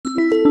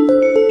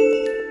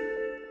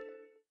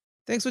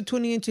Thanks for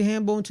tuning in to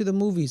Hambone to the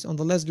Movies on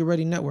the Let's Get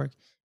Ready Network,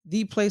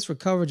 the place for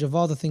coverage of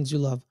all the things you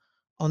love.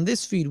 On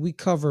this feed, we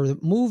cover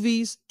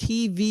movies,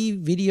 TV,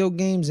 video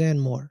games, and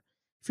more.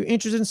 If you're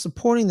interested in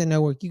supporting the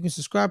network, you can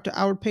subscribe to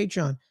our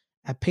Patreon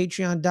at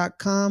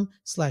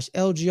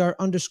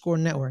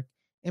patreon.com/LGR_network.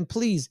 And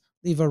please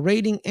leave a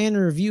rating and a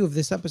review of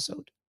this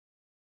episode.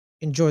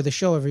 Enjoy the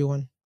show,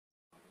 everyone.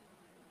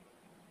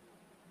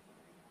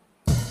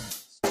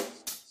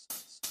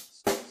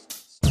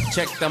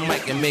 Check the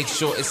mic and make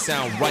sure it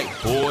sound right,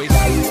 boys.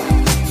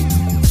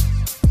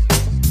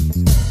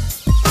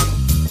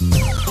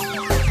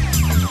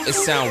 It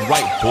sound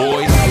right,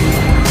 boys.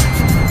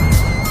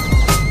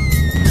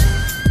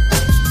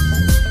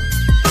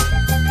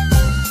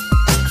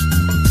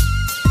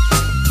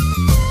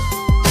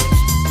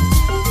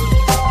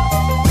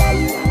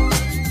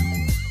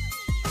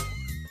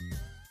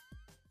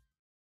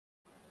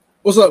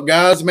 What's up,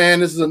 guys? Man,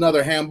 this is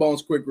another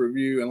Hambone's quick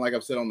review, and like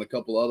I've said on the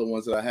couple other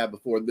ones that I had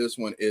before this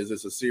one,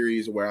 it's a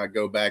series where I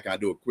go back and I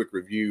do a quick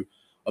review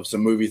of some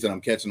movies that I'm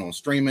catching on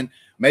streaming.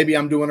 Maybe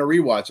I'm doing a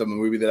rewatch of a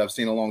movie that I've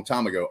seen a long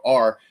time ago,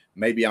 or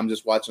maybe I'm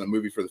just watching a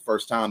movie for the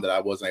first time that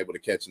I wasn't able to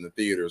catch in the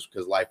theaters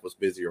because life was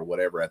busy or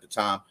whatever at the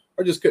time,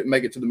 or just couldn't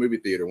make it to the movie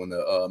theater when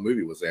the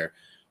movie was there.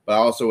 But I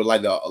also would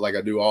like to, like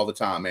I do all the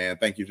time, man,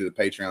 thank you to the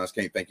Patreons.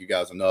 Can't thank you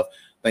guys enough.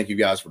 Thank you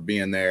guys for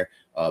being there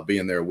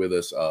with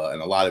us.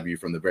 And a lot of you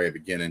from the very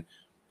beginning.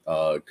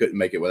 Couldn't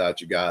make it without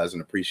you guys,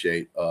 and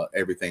appreciate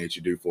everything that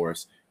you do for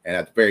us. And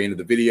at the very end of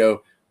the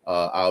video,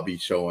 I'll be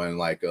showing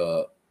like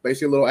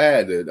basically a little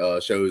ad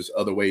that shows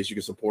other ways you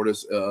can support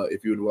us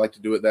if you would like to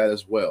do it that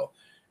as well.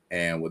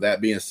 And with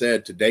that being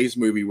said, today's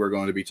movie we're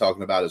going to be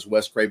talking about is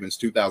Wes Craven's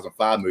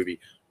 2005 movie,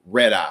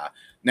 Red Eye.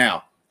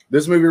 Now,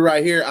 this movie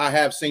right here, I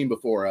have seen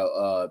before.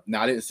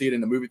 Now, I didn't see it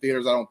in the movie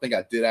theaters. I don't think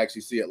I did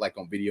actually see it like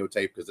on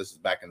videotape because this is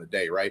back in the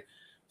day, right?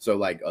 So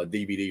like a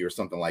DVD or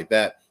something like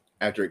that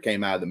after it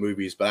came out of the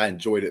movies. But I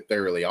enjoyed it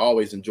thoroughly. I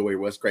always enjoy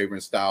Wes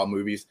Craven style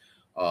movies.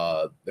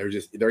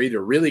 They're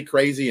either really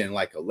crazy and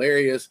like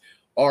hilarious,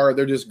 or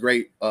they're just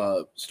great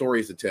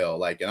stories to tell.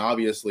 Like, and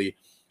obviously,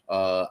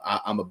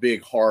 I'm a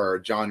big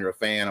horror genre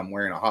fan. I'm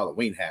wearing a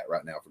Halloween hat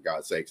right now, for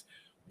God's sakes.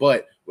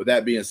 But with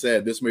that being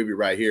said, this movie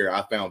right here,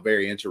 I found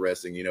very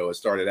interesting. You know, it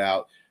started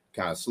out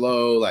kind of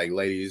slow, like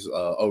ladies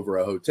over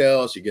a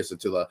hotel. She gets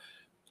into the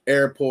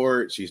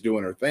airport. She's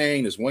doing her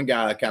thing. This one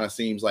guy kind of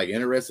seems like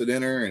interested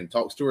in her and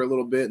talks to her a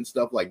little bit and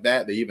stuff like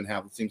that. They even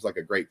have, it seems like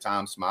a great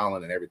time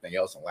smiling and everything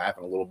else and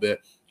laughing a little bit,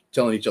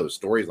 telling each other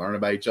stories, learning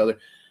about each other.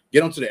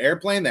 Get onto the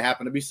airplane. They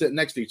happen to be sitting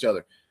next to each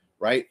other,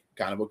 right?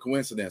 Kind of a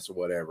coincidence or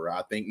whatever.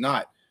 I think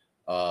not.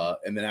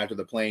 And then after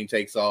the plane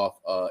takes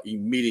off,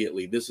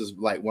 immediately, this is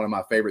like one of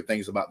my favorite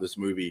things about this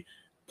movie.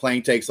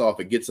 Plane takes off,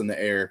 it gets in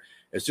the air.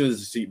 As soon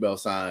as the seatbelt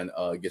sign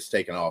gets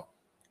taken off,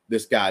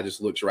 this guy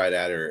just looks right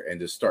at her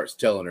and just starts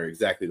telling her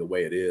exactly the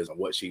way it is and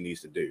what she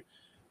needs to do.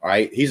 All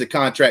right. He's a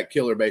contract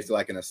killer, basically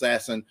like an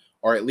assassin,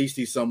 or at least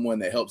he's someone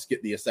that helps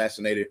get the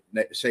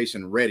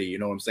assassination ready. You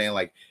know what I'm saying?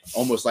 Like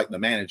almost like the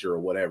manager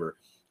or whatever.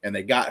 And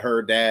they got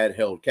her dad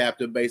held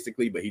captive,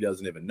 basically, but he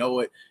doesn't even know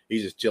it.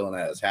 He's just chilling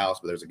at his house,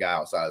 but there's a guy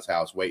outside his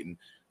house waiting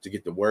to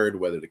get the word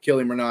whether to kill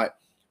him or not.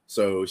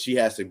 So she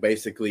has to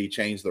basically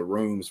change the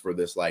rooms for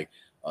this like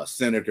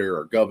senator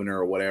or governor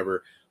or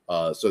whatever,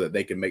 so that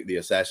they can make the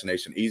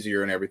assassination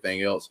easier and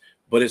everything else.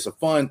 But it's a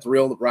fun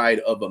thrill ride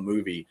of a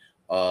movie.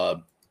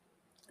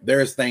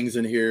 There's things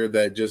in here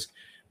that just,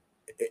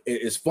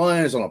 it's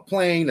fun. It's on a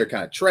plane. They're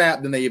kind of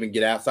trapped. Then they even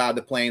get outside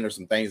the plane. There's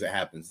some things that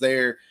happens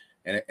there.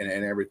 And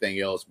everything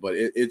else, but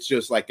it's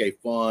just like a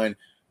fun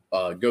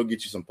go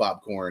get you some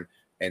popcorn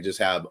and just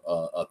have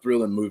a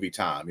thrilling movie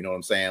time. You know what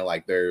I'm saying?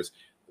 Like there's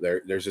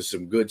just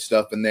some good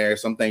stuff in there.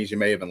 Some things you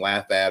may even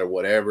laugh at or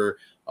whatever.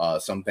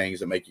 Some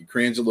things that make you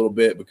cringe a little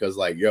bit because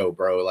like, yo,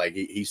 bro, like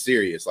he's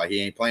serious. Like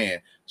he ain't playing.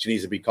 She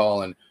needs to be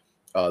calling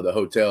the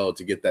hotel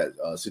to get that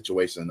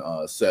situation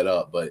set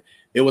up. But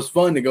it was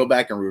fun to go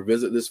back and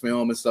revisit this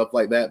film and stuff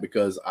like that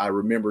because I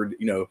remembered,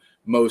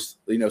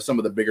 some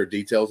of the bigger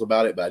details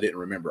about it, but I didn't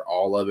remember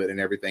all of it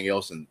and everything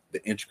else. And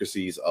the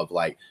intricacies of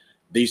like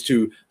these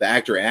two, the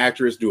actor and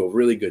actress, do a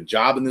really good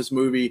job in this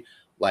movie.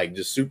 Like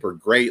just super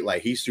great.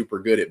 Like he's super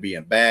good at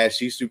being bad.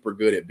 She's super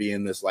good at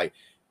being this like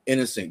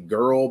innocent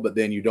girl, but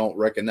then you don't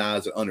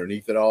recognize it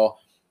underneath it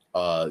all.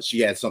 She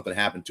had something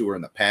happen to her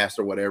in the past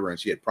or whatever, and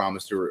she had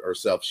promised to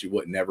herself she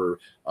would never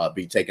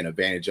be taken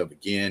advantage of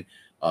again,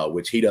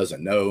 which he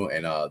doesn't know.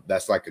 And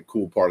that's like a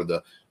cool part of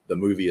the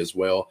movie as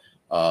well.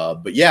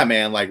 But yeah,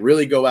 man, like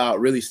really go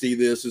out, really see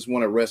this. This is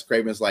one of Wes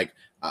Craven's, like,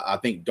 I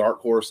think dark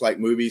horse like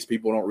movies.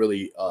 People don't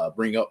really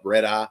bring up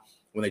Red Eye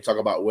when they talk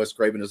about Wes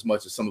Craven as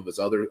much as some of his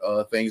other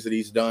things that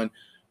he's done.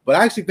 But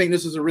I actually think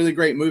this is a really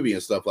great movie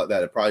and stuff like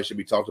that. It probably should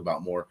be talked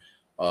about more.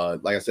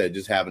 Like I said,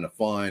 just having a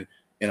fun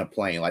in a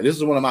plane. Like this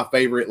is one of my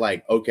favorite,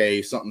 like,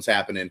 okay, something's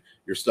happening,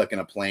 you're stuck in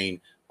a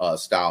plane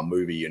style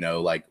movie,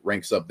 like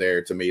ranks up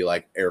there to me,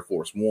 like Air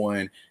Force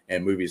One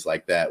and movies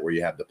like that, where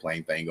you have the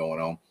plane thing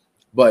going on.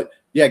 But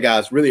yeah,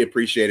 guys, really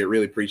appreciate it.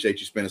 Really appreciate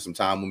you spending some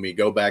time with me.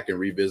 Go back and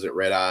revisit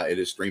Red Eye. It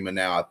is streaming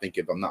now, I think,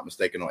 if I'm not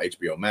mistaken, on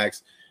HBO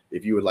Max.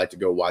 If you would like to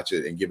go watch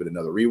it and give it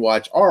another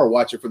rewatch or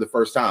watch it for the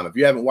first time. If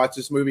you haven't watched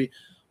this movie,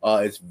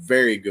 it's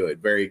very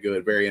good, very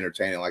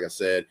entertaining, like I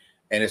said.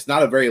 And it's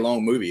not a very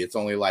long movie. It's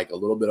only like a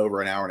little bit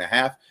over an hour and a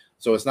half.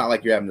 So it's not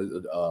like you're having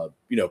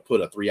to,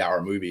 put a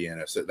 3-hour movie in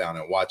and sit down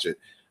and watch it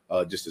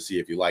just to see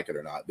if you like it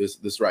or not.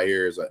 This right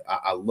here is,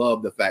 I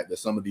love the fact that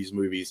some of these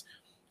movies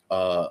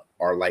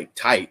are like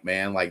tight,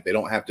 man. Like they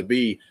don't have to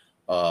be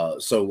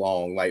so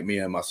long. Like me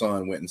and my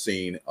son went and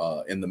seen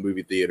in the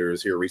movie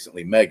theaters here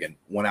recently, Megan,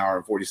 1 hour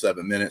and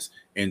 47 minutes,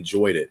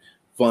 enjoyed it.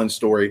 Fun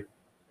story.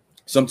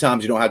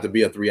 Sometimes you don't have to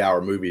be a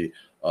 3-hour movie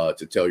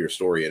to tell your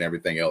story and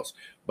everything else.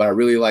 But I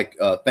really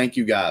thank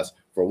you guys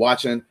for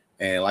watching.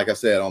 And like I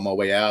said, on my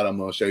way out, I'm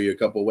going to show you a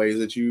couple of ways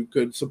that you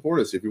could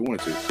support us if you wanted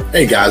to.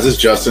 Hey guys, it's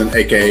Justin,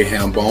 aka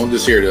Hambone,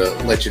 just here to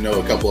let you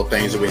know a couple of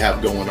things that we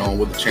have going on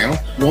with the channel.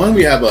 One,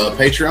 we have a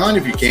Patreon.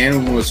 If you can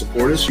and want to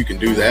support us, you can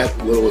do that.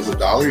 As little as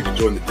 $1. You can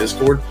join the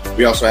Discord.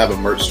 We also have a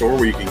merch store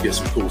where you can get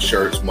some cool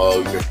shirts,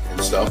 mugs,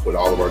 and stuff with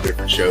all of our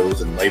different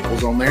shows and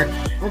labels on there.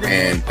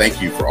 And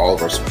thank you for all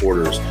of our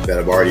supporters that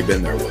have already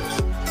been there with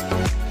us.